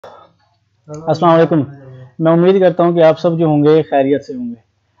अस्सलाम वालेकुम। मैं उम्मीद करता हूँ कि आप सब जो होंगे खैरियत से होंगे।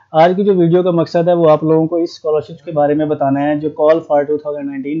 आज की जो वीडियो का मकसद है वो आप लोगों को इस स्कॉलरशिप के बारे में बताना है जो call for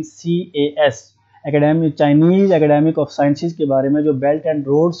 2019 CAS academic Chinese academic of sciences के बारे में जो belt and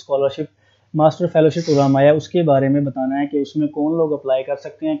road scholarship master fellowship programme आया उसके बारे में बताना है कि उसमें कौन लोग अप्लाई कर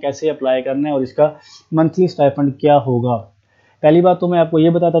सकते हैं, कैसे अप्लाई करना है और इसका मंथली स्टाइपेंड क्या होगा। पहली बात तो मैं आपको ये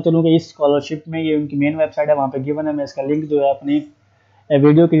बताता चलूँ कि इस स्कॉलरशिप में ये उनकी मेन वेबसाइट है, वहाँ पे गिवन है। मैं इसका लिंक जो है अपनी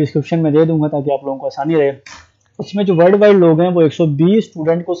वीडियो की डिस्क्रिप्शन में दे दूंगा ताकि आप लोगों को आसानी रहे। इसमें जो वर्ल्ड वाइड लोग हैं वो 120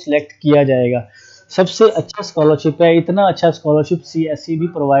 स्टूडेंट को सिलेक्ट किया जाएगा। सबसे अच्छा स्कॉलरशिप है। इतना अच्छा स्कॉलरशिप CSE भी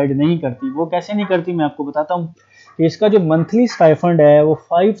प्रोवाइड नहीं करती। वो कैसे नहीं करती मैं आपको बताता हूँ कि इसका जो मंथली स्टाइफंड है वो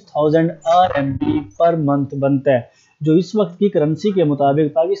 5000 RMB पर मंथ बनता है, जो इस वक्त की करेंसी के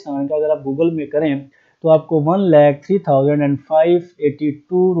मुताबिक पाकिस्तान का अगर आप गूगल में करें तो आपको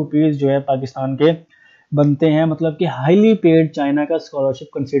 1,03,582 रुपीज़ जो है पाकिस्तान के बनते हैं। मतलब कि हाईली पेड चाइना का स्कॉलरशिप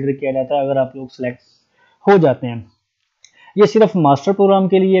कंसीडर किया जाता है अगर आप लोग सिलेक्ट हो जाते हैं। ये सिर्फ मास्टर प्रोग्राम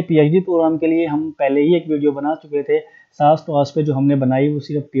के लिए, PhD प्रोग्राम के लिए हम पहले ही एक वीडियो बना चुके थे। सास तो आस पे जो हमने बनाई वो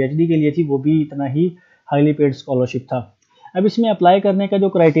सिर्फ PhD के लिए थी, वो भी इतना ही हाईली पेड स्कॉलरशिप था। अब इसमें अप्लाई करने का जो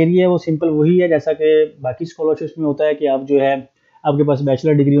क्राइटेरिया है वो सिंपल वही है जैसा कि बाकी स्कॉलरशिप में होता है कि आप जो है आपके पास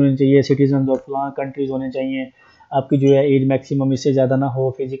बैचलर डिग्री होनी चाहिए, सिटीजन ऑफ फलां कंट्रीज होने चाहिए, आपकी जो है एज मैक्सिमम इससे ज़्यादा ना हो,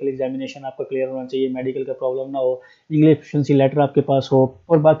 फिजिकल एग्जामिनेशन आपका क्लियर होना चाहिए, मेडिकल का प्रॉब्लम ना हो, इंग्लिश एफिशिएंसी लेटर आपके पास हो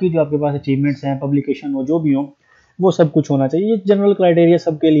और बाकी जो आपके पास अचीवमेंट्स हैं, पब्लिकेशन हो, जो भी हो वो सब कुछ होना चाहिए। ये जनरल क्राइटेरिया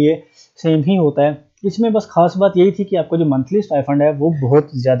सबके लिए सेम ही होता है। इसमें बस खास बात यही थी कि आपका जो मंथली स्टाइफंड है वो बहुत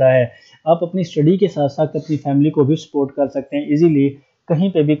ज़्यादा है। आप अपनी स्टडी के साथ साथ अपनी फैमिली को भी सपोर्ट कर सकते हैं इजीली,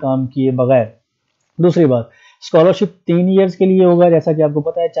 कहीं पे भी काम किए बगैर। दूसरी बात, स्कॉलरशिप 3 ईयर्स के लिए होगा। जैसा कि आपको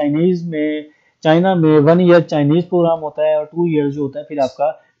पता है चाइना में 1 ईयर चाइनीज़ प्रोग्राम होता है और 2 ईयर्स जो होता है फिर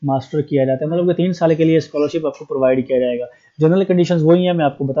आपका मास्टर किया जाता है। मतलब कि 3 साल के लिए स्कॉलरशिप आपको प्रोवाइड किया जाएगा। जनरल कंडीशंस वही हैं, मैं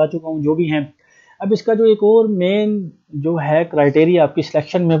आपको बता चुका हूँ जो भी हैं। अब इसका जो एक और मेन जो है क्राइटेरिया आपकी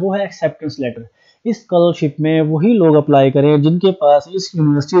सिलेक्शन में वो है एक्सेप्टेंस लेटर। इस स्कॉलरशिप में वही लोग अप्लाई करें जिनके पास इस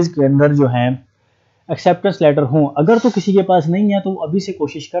यूनिवर्सिटीज़ के अंदर जो है एक्सेप्टेंस लेटर हों। अगर तो किसी के पास नहीं है तो अभी से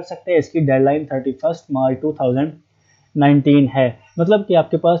कोशिश कर सकते हैं। इसकी डेडलाइन 31 मार्च 2019 है। मतलब कि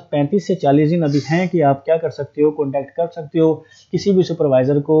आपके पास 35 से 40 दिन अभी हैं कि आप क्या कर सकते हो, कॉन्टैक्ट कर सकते हो किसी भी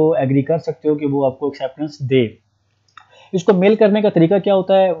सुपरवाइजर को, एग्री कर सकते हो कि वो आपको एक्सेप्टेंस दे। इसको मेल करने का तरीका क्या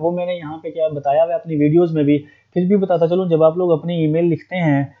होता है वो मैंने यहाँ पे क्या बताया हुआ है अपनी वीडियोस में भी, फिर भी बताता चलूँ। जब आप लोग अपनी ईमेल लिखते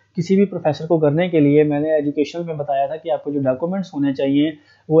हैं किसी भी प्रोफेसर को करने के लिए, मैंने एजुकेशन में बताया था कि आपको जो डॉक्यूमेंट्स होने चाहिए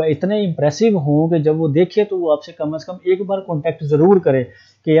वो इतने इंप्रेसिव हों कि जब वो देखे तो वो आपसे कम से कम एक बार कॉन्टैक्ट ज़रूर करे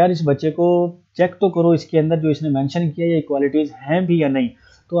कि यार इस बच्चे को चेक तो करो, इसके अंदर जो इसने मेंशन किया ये क्वालिटीज़ हैं भी या नहीं।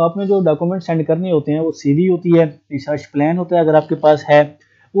 तो आपने जो डॉक्यूमेंट सेंड करने होते हैं वो CV होती है, रिसर्च प्लान होता है अगर आपके पास है,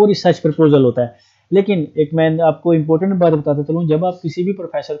 और रिसर्च प्रपोजल होता है। लेकिन एक मैं आपको इंपॉर्टेंट बात बताता चलूँ, जब आप किसी भी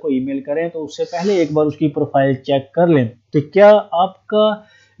प्रोफेसर को ईमेल करें तो उससे पहले एक बार उसकी प्रोफाइल चेक कर लें कि क्या आपका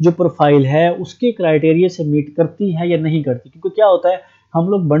जो प्रोफाइल है उसके क्राइटेरिया से मीट करती है या नहीं करती। क्योंकि क्या होता है, हम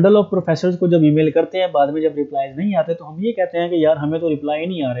लोग बंडल ऑफ प्रोफेसर्स को जब ईमेल करते हैं बाद में जब रिप्लाईज नहीं आते तो हम ये कहते हैं कि यार हमें तो रिप्लाई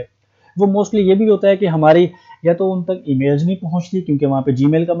नहीं आ रहे। वो मोस्टली ये भी होता है कि हमारी या तो उन तक ईमेल्स नहीं पहुंचती क्योंकि वहाँ पे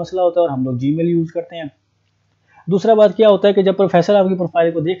जीमेल का मसला होता है और हम लोग जीमेल यूज़ करते हैं। दूसरा बात क्या होता है कि जब प्रोफेसर आपकी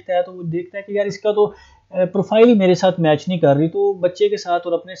प्रोफाइल को देखता है तो वो देखता है कि यार इसका तो प्रोफाइल ही मेरे साथ मैच नहीं कर रही, तो बच्चे के साथ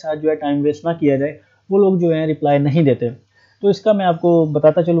और अपने साथ जो है टाइम वेस्ट ना किया जाए, वो लोग जो है रिप्लाई नहीं देते। तो इसका मैं आपको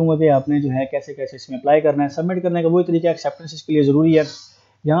बताता चलूँगा कि आपने जो है कैसे कैसे इसमें अप्लाई करना है। सबमिट करने का वही तरीका एक्सेप्टेंस इसके लिए ज़रूरी है।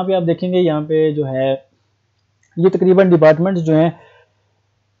 यहाँ पे आप देखेंगे, यहाँ पे जो है ये तकरीबन डिपार्टमेंट्स जो हैं,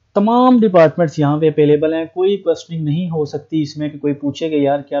 तमाम डिपार्टमेंट्स यहाँ पे अवेलेबल हैं। कोई क्वेश्चनिंग नहीं हो सकती इसमें कि कोई पूछे कि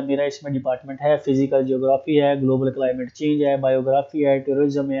यार क्या मेरा इसमें डिपार्टमेंट है। फिजिकल जियोग्राफी है, ग्लोबल क्लाइमेट चेंज है, बायोग्राफी है,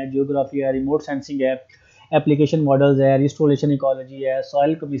 टूरिज्म है, जियोग्राफी है, रिमोट सेंसिंग है, एप्लीकेशन मॉडल्स है, रिस्टोरेशन इकोलॉजी है,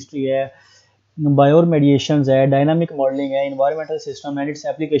 सॉइल केमिस्ट्री है, बायोमेडिएशंस है, डायनामिक मॉडलिंग है, environmental system and its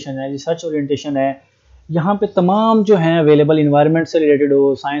application है, रिसर्च ओरिएंटेशन है। यहाँ पे तमाम जो हैं अवेलेबल, इन्वायरमेंट से रिलेटेड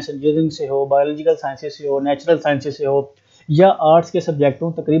हो, साइंस इंजीनियरिंग से हो, बायोलॉजिकल साइंसेज से हो, नेचुरल साइंसेज से हो या आर्ट्स के सब्जेक्ट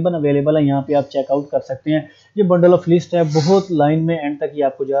हो, तकरीबन अवेलेबल है। यहाँ पे आप चेकआउट कर सकते हैं। ये बंडल ऑफ लिस्ट है, बहुत लाइन में एंड तक ये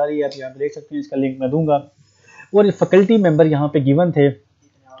आपको जा रही है, आप यहाँ पे देख सकते हैं। इसका लिंक मैं दूंगा और फैकल्टी मेंबर यहाँ पे गिवन थे,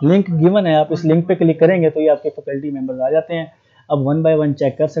 लिंक गिवन है। आप इस लिंक पे क्लिक करेंगे तो ये आपके फैकल्टी मेंबर्स आ जाते हैं। अब 1 बाय 1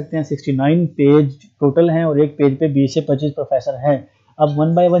 चेक कर सकते हैं। 69 पेज टोटल हैं और एक पेज पे 20 से 25 प्रोफेसर हैं। अब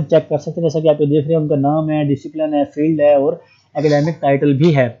 1 बाय 1 चेक कर सकते हैं। जैसा कि आप ये देख रहे हैं, उनका नाम है, डिसिप्लिन है, फील्ड है और एकेडमिक टाइटल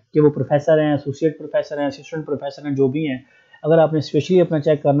भी है कि वो प्रोफेसर हैं, एसोसिएट प्रोफेसर हैं, असिस्टेंट प्रोफेसर हैं, जो भी हैं। अगर आपने स्पेशली अपना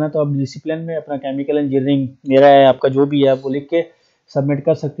चेक करना है तो आप डिसिप्लिन में अपना केमिकल इंजीनियरिंग मेरा है, आपका जो भी है वो लिख के सबमिट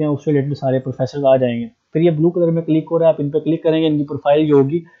कर सकते हैं। उससे रिलेटेड सारे प्रोफेसर आ जाएंगे। फिर ये ब्लू कलर में क्लिक हो रहा है, आप इन पर क्लिक करेंगे, इनकी प्रोफाइल जो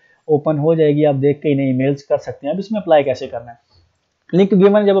होगी ओपन हो जाएगी। आप देख के इन्हें ईमेल्स कर सकते हैं। अब इसमें अप्लाई कैसे करना है, लिंक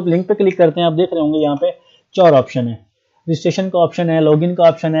गिवन, जब आप लिंक पे क्लिक करते हैं आप देख रहे होंगे यहाँ पे 4 ऑप्शन है। रजिस्ट्रेशन का ऑप्शन है, लॉगिन का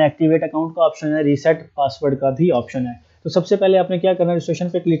ऑप्शन है, एक्टिवेट अकाउंट का ऑप्शन है, रीसेट पासवर्ड का भी ऑप्शन है। तो सबसे पहले आपने क्या करना है, रजिस्ट्रेशन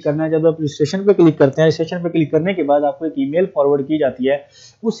पे क्लिक करना है। जब आप रजिस्ट्रेशन पे क्लिक करते हैं, रजिस्ट्रेशन पे क्लिक करने के बाद आपको एक ईमेल फॉरवर्ड की जाती है।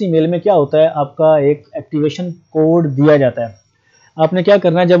 उस ईमेल में क्या होता है, आपका एक एक्टिवेशन कोड दिया जाता है। आपने क्या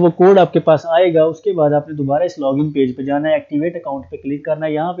करना है, जब वो कोड आपके पास आएगा उसके बाद आपने दोबारा इस लॉगिन पेज पे जाना है, एक्टिवेट अकाउंट पे क्लिक करना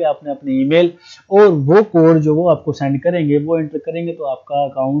है। यहाँ पे आपने अपनी ईमेल और वो कोड जो वो आपको सेंड करेंगे वो एंटर करेंगे तो आपका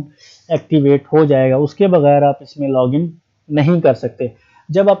अकाउंट एक्टिवेट हो जाएगा। उसके बगैर आप इसमें लॉगिन नहीं कर सकते।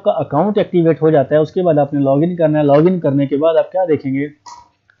 जब आपका अकाउंट एक्टिवेट हो जाता है उसके बाद आपने लॉगिन करना है। लॉगिन करने के बाद आप क्या देखेंगे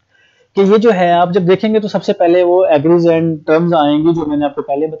कि ये जो है, आप जब देखेंगे तो सबसे पहले वो एग्रीज एंड टर्म्स आएंगी जो मैंने आपको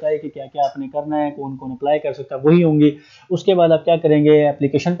पहले बताया कि क्या क्या आपने करना है, कौन कौन अप्लाई कर सकता है, वही होंगी। उसके बाद आप क्या करेंगे,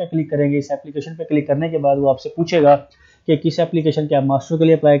 एप्लीकेशन पे क्लिक करेंगे। इस एप्लीकेशन पे क्लिक करने के बाद वो आपसे पूछेगा कि किस एप्लीकेशन के आप मास्टर के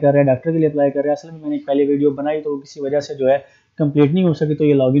लिए अप्लाई कर रहे हैं, डॉक्टर के लिए अप्लाई कर रहे हैं। असल में मैंने एक पहले वीडियो बनाई तो किसी वजह से जो है कंप्लीट नहीं हो सकी, तो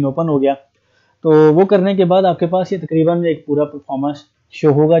ये लॉगिन ओपन हो गया। तो वो करने के बाद आपके पास ये तकरीबन एक पूरा परफॉर्मेंस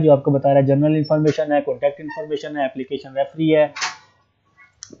शो होगा जो आपको बता रहा है जनरल इन्फॉर्मेशन है, कॉन्टैक्ट इन्फॉर्मेशन है, एप्लीकेशन रेफरी है,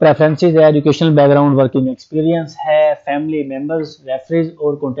 प्रेफरेंसेज है, एजुकेशनल बैकग्राउंड, वर्किंग एक्सपीरियंस है, फैमिली मेंबर्स, रेफरेंस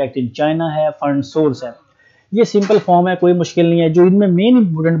और कॉन्टैक्ट इन चाइना है, फंड सोर्स है। ये सिंपल फॉर्म है, कोई मुश्किल नहीं है। जो इनमें मेन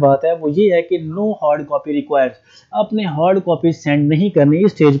इंपॉर्टेंट बात है वो ये है कि नो हार्ड कॉपी रिक्वायर्ड। आपने हार्ड कॉपी सेंड नहीं करनी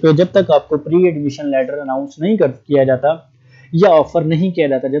इस स्टेज पे जब तक आपको प्री एडमिशन लेटर अनाउंस नहीं किया जाता या ऑफर नहीं किया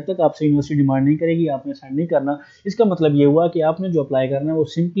जाता। जब तक आपसे यूनिवर्सिटी डिमांड नहीं करेगी आपने सेंड नहीं करना। इसका मतलब ये हुआ कि आपने जो अप्लाई करना है वो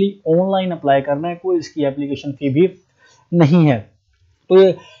सिंपली ऑनलाइन अप्लाई करना है, कोई इसकी एप्लीकेशन फी भी नहीं है। तो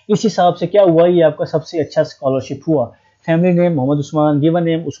ये इस हिसाब से क्या हुआ, ये आपका सबसे अच्छा स्कॉलरशिप हुआ। Family name Mohammad Usman, given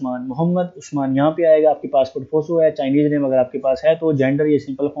name Usman Mohammad Usman यहाँ पे आएगा। आपकी पासपोर्ट फोटो है, चाइनीज नेम अगर आपके पास है तो, जेंडर ये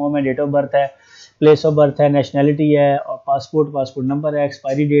सिंपल फॉर्म है, डेट ऑफ बर्थ है, प्लेस ऑफ बर्थ है, नेशनैलिटी है, और पासपोर्ट नंबर है,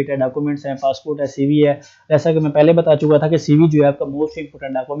 एक्सपायरी डेट है, डॉक्यूमेंट्स हैं, पासपोर्ट है, सीवी है। जैसा कि मैं पहले बता चुका था कि सीवी जो है आपका मोस्ट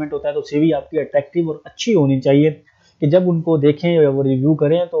इंपोर्टेंट डॉक्यूमेंट होता है। तो सीवी आपकी अट्रैक्टिव और अच्छी होनी चाहिए कि जब उनको देखें या वो रिव्यू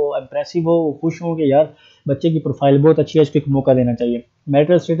करें तो इम्प्रेसिव हो, वो खुश हों कि यार बच्चे की प्रोफाइल बहुत अच्छी है, इसको एक मौका देना चाहिए।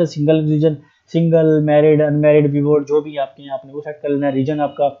 Marital status, single reason, single, married, unmarried, विवोड, जो भी आपके हैं आपने वो सेट कर लेना है। रीजन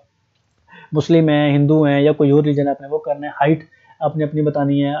आपका मुस्लिम है, हिंदू है या कोई और रीजन आपने वो करना है। हाइट आपने अपनी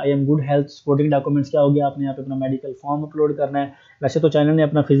बतानी है। I am good health. Supporting documents क्या हो गया, आपने यहाँ पे अपना मेडिकल फॉर्म अपलोड करना है। वैसे तो चाइना ने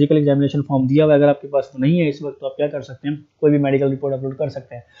अपना फिजिकल एग्जामिनेशन फॉर्म दिया हुआ है, अगर आपके पास नहीं है इस वक्त तो आप क्या कर सकते हैं, कोई भी मेडिकल रिपोर्ट अपलोड कर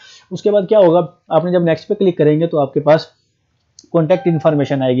सकते हैं। उसके बाद क्या होगा, आपने जब नेक्स्ट पे क्लिक करेंगे तो आपके पास कॉन्टैक्ट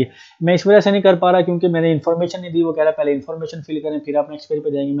इन्फॉर्मेशन आएगी। मैं इस वजह से नहीं कर पा रहा क्योंकि मैंने इन्फॉर्मेशन नहीं दी। वो कह रहा है पहले इन्फॉर्मेशन फिल करें फिर आप नेक्स्ट पेज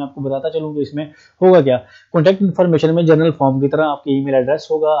पे जाएंगे। मैं आपको बताता चलूँ कि इसमें होगा क्या। कॉन्टैक्ट इन्फॉर्मेशन में जनरल फॉर्म की तरह आपकी ईमेल एड्रेस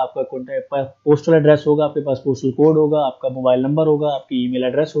होगा, आपका कॉन्टैक्ट पोस्टल एड्रेस होगा, आपके पास पोस्टल कोड होगा, आपका मोबाइल नंबर होगा, आपकी ईमेल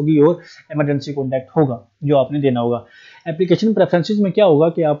एड्रेस होगी और इमरजेंसी कॉन्टैक्ट होगा जो आपने देना होगा। एप्लीकेशन प्रेफरेंसेस में क्या होगा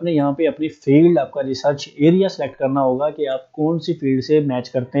कि आपने यहाँ पे अपनी फील्ड, आपका रिसर्च एरिया सेलेक्ट करना होगा कि आप कौन सी फील्ड से मैच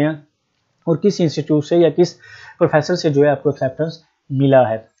करते हैं और किस इंस्टीट्यूट से या किस प्रोफेसर से जो है आपको एक्सेप्टेंस मिला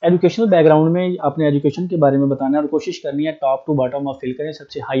है। एजुकेशनल बैकग्राउंड में आपने एजुकेशन के बारे में बताना है और कोशिश करनी है टॉप टू बॉटम आप फिल करें,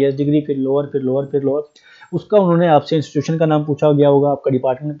 सबसे हाईएस्ट डिग्री, फिर लोअर, फिर लोअर, फिर लोअर। उसका उन्होंने आपसे इंस्टीट्यूशन का नाम पूछा गया होगा, आपका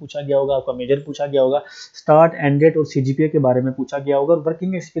डिपार्टमेंट पूछा गया होगा, आपका मेजर पूछा गया होगा, स्टार्ट एंड डेट और सीजीपीए के बारे में पूछा गया होगा। और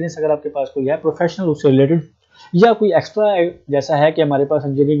वर्किंग एक्सपीरियंस अगर आपके पास कोई है प्रोफेशनल उससे रिलेटेड या कोई एक्स्ट्रा, जैसा है कि हमारे पास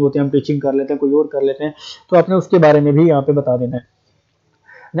इंजीनियरिंग होते हैं, हम टीचिंग कर लेते हैं, कोई और कर लेते हैं, तो आपने उसके बारे में भी यहाँ पे बता देना है।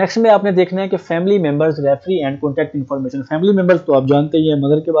 नेक्स्ट में आपने देखना है कि family members, referee and contact information. Family members तो आप जानते ही हैं,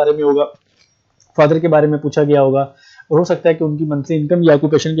 मदर के बारे में होगा, फादर के बारे में पूछा गया होगा और हो सकता है कि उनकी मंथली इनकम या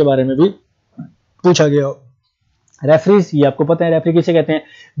ऑक्यूपेशन के बारे में भी पूछा गया हो। रेफरीज, ये आपको पता है रेफरी किसे कहते हैं,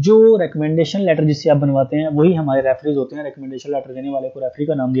 जो रिकमेंडेशन लेटर जिससे आप बनवाते हैं वही हमारे रेफरीज होते हैं। रिकमेंडेशन लेटर देने वाले को रेफरी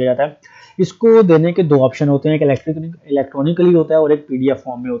का नाम दिया जाता है। इसको देने के 2 ऑप्शन होते हैं, एक इलेक्ट्रॉनिकली होता है और एक पीडीएफ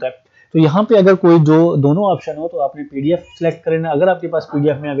फॉर्म में होता है। तो यहाँ पे अगर कोई जो दोनों ऑप्शन हो तो आपने पीडीएफ सेलेक्ट करना, अगर आपके पास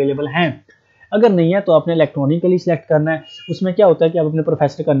पीडीएफ में अवेलेबल हैं। अगर नहीं है तो आपने इलेक्ट्रॉनिकली सिलेक्ट करना है। उसमें क्या होता है कि आप अपने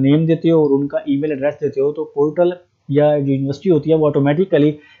प्रोफेसर का नेम देते हो और उनका ईमेल एड्रेस देते हो, तो पोर्टल या जो यूनिवर्सिटी होती है वो ऑटोमेटिकली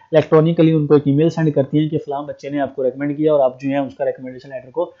इलेक्ट्रॉनिकली उनको एक ईमेल सेंड करती है कि फलां बच्चे ने आपको रेकमेंड किया और आप जो है उसका रिकमेंडेशन लेटर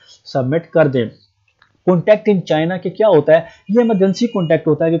को सबमिट कर दें। कॉन्टैक्ट इन चाइना के क्या होता है, ये इमरजेंसी कॉन्टैक्ट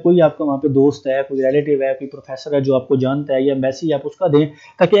होता है कि कोई आपका वहाँ पे दोस्त है, कोई रिलेटिव है, कोई प्रोफेसर है जो आपको जानता है, या मैसेज आप उसका दें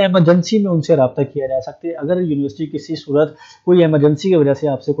ताकि इमरजेंसी में उनसे रब्ता किया जा सकते। अगर यूनिवर्सिटी किसी सूरत कोई इमरजेंसी की वजह से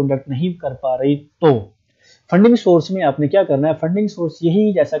आपसे कॉन्टैक्ट नहीं कर पा रही तो फंडिंग सोर्स में आपने क्या करना है। फंडिंग सोर्स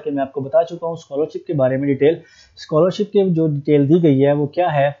यही, जैसा कि मैं आपको बता चुका हूँ स्कॉलरशिप के बारे में डिटेल। स्कॉलरशिप के जो डिटेल दी गई है वो क्या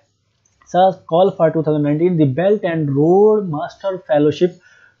है, call for 2019 the belt and road master fellowship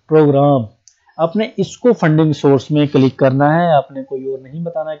programme. आपने इसको फंडिंग सोर्स में क्लिक करना है, आपने कोई और नहीं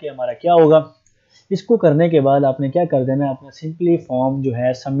बताना कि हमारा क्या होगा। इसको करने के बाद आपने क्या कर देना है, अपना सिंपली फॉर्म जो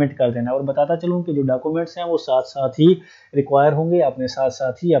है सबमिट कर देना है। और बताता चलूँ कि जो डॉक्यूमेंट्स हैं वो साथ साथ ही रिक्वायर होंगे, आपने साथ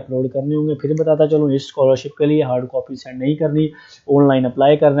साथ ही अपलोड करने होंगे। फिर बताता चलूँ, इस स्कॉलरशिप के लिए हार्ड कॉपी सेंड नहीं करनी, ऑनलाइन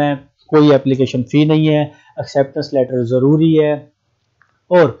अप्लाई करना है, कोई एप्लीकेशन फ़ी नहीं है, एक्सेप्टेंस लेटर ज़रूरी है,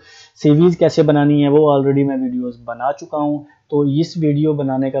 और सीवीज कैसे बनानी है वो ऑलरेडी मैं वीडियोस बना चुका हूँ। तो इस वीडियो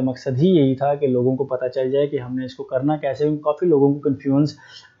बनाने का मकसद ही यही था कि लोगों को पता चल जाए कि हमने इसको करना कैसे, काफ़ी लोगों को कन्फ्यूजन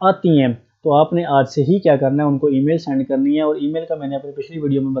आती हैं। तो आपने आज से ही क्या करना है, उनको ईमेल सेंड करनी है। और ईमेल का मैंने अपनी पिछली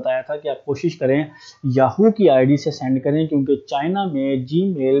वीडियो में बताया था कि आप कोशिश करें याहू की आईडी से सेंड करें, क्योंकि चाइना में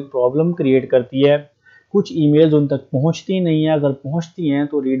जीमेल प्रॉब्लम क्रिएट करती है, कुछ ईमेल्स उन तक पहुंचती नहीं है, अगर पहुंचती हैं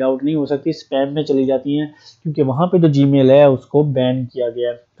तो रीड आउट नहीं हो सकती, स्पैम में चली जाती हैं, क्योंकि वहाँ पे जो जीमेल है उसको बैन किया गया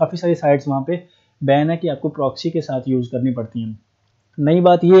है। काफ़ी सारी साइट्स वहाँ पे बैन है कि आपको प्रॉक्सी के साथ यूज़ करनी पड़ती हैं। नई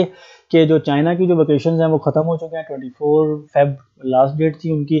बात ये कि जो चाइना की जो वेकेशन हैं वो ख़त्म हो चुके हैं, 24 फेब लास्ट डेट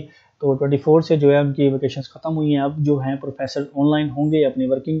थी उनकी, तो 24 से जो है उनकी वेकेशन ख़त्म हुई हैं। अब जो हैं प्रोफेसर ऑनलाइन होंगे, अपनी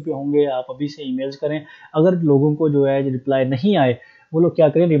वर्किंग पे होंगे। आप अभी से ईमेल्स करें, अगर लोगों को जो है रिप्लाई नहीं आए वो लोग क्या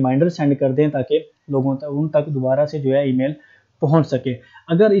करें, रिमाइंडर सेंड कर दें ताकि लोगों तक उन तक दोबारा से जो है ईमेल पहुंच सके।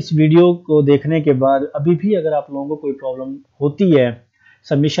 अगर इस वीडियो को देखने के बाद अभी भी अगर आप लोगों को कोई प्रॉब्लम होती है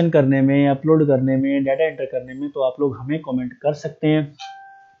सबमिशन करने में, अपलोड करने में, डाटा एंटर करने में, तो आप लोग हमें कमेंट कर सकते हैं,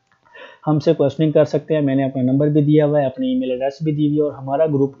 हमसे क्वेश्चनिंग कर सकते हैं। मैंने अपना नंबर भी दिया हुआ है, अपनी ईमेल एड्रेस भी दी हुई है, और हमारा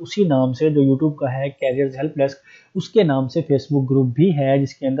ग्रुप उसी नाम से जो यूट्यूब का है कैरियर्स हेल्प डेस्क, उसके नाम से फेसबुक ग्रुप भी है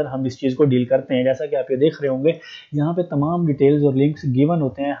जिसके अंदर हम इस चीज़ को डील करते हैं। जैसा कि आप ये देख रहे होंगे, यहाँ पे तमाम डिटेल्स और लिंक्स गिवन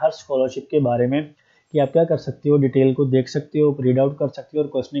होते हैं हर स्कॉलरशिप के बारे में, कि आप क्या कर सकते हो, डिटेल को देख सकते हो, रीड आउट कर सकते हो और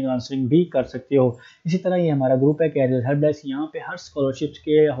क्वेश्चनिंग आंसरिंग भी कर सकते हो। इसी तरह ये हमारा ग्रुप है कैरियर हेल्प डेस्क, यहाँ पे हर स्कॉलरशिप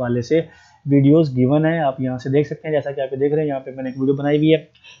के हवाले से वीडियोस गिवन है, आप यहाँ से देख सकते हैं। जैसा कि आप देख रहे हैं, यहाँ पे मैंने एक वीडियो बनाई हुई है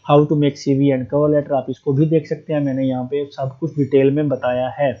how to make CV and cover letter, आप इसको भी देख सकते हैं। मैंने यहाँ पे सब कुछ डिटेल में बताया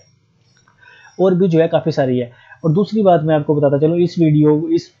है, और भी जो है काफ़ी सारी है। और दूसरी बात मैं आपको बताता चलूँ,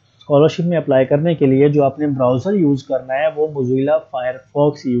 इस स्कॉलरशिप में अप्लाई करने के लिए जो आपने ब्राउज़र यूज़ करना है वो मोज़िला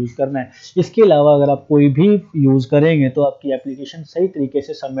फायरफॉक्स यूज़ करना है। इसके अलावा अगर आप कोई भी यूज़ करेंगे तो आपकी एप्लीकेशन सही तरीके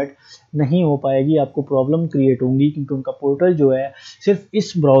से सबमिट नहीं हो पाएगी, आपको प्रॉब्लम क्रिएट होंगी, क्योंकि उनका पोर्टल जो है सिर्फ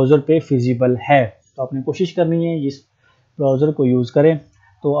इस ब्राउज़र पे फिजिबल है। तो आपने कोशिश करनी है इस ब्राउज़र को यूज़ करें।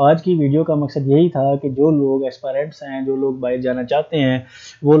 तो आज की वीडियो का मकसद यही था कि जो लोग एस्पायरेंट्स हैं, जो लोग बाहर जाना चाहते हैं,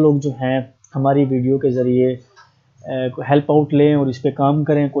 वो लोग जो हैं हमारी वीडियो के ज़रिए हेल्प आउट लें और इस पे काम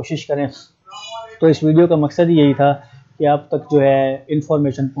करें, कोशिश करें। तो इस वीडियो का मकसद ही यही था कि आप तक जो है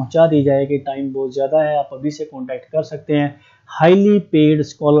इन्फॉर्मेशन पहुंचा दी जाए कि टाइम बहुत ज़्यादा है, आप अभी से कांटेक्ट कर सकते हैं। हाईली पेड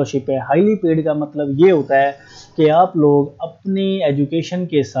स्कॉलरशिप है। हाईली पेड का मतलब ये होता है कि आप लोग अपनी एजुकेशन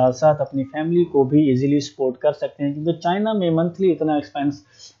के साथ साथ अपनी फैमिली को भी इजीली सपोर्ट कर सकते हैं, क्योंकि चाइना में मंथली इतना एक्सपेंस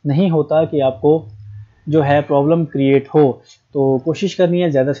नहीं होता कि आपको जो है प्रॉब्लम क्रिएट हो। तो कोशिश करनी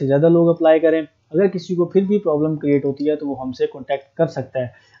है ज़्यादा से ज़्यादा लोग अप्लाई करें। अगर किसी को फिर भी प्रॉब्लम क्रिएट होती है तो वो हमसे कॉन्टैक्ट कर सकता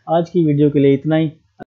है। आज की वीडियो के लिए इतना ही।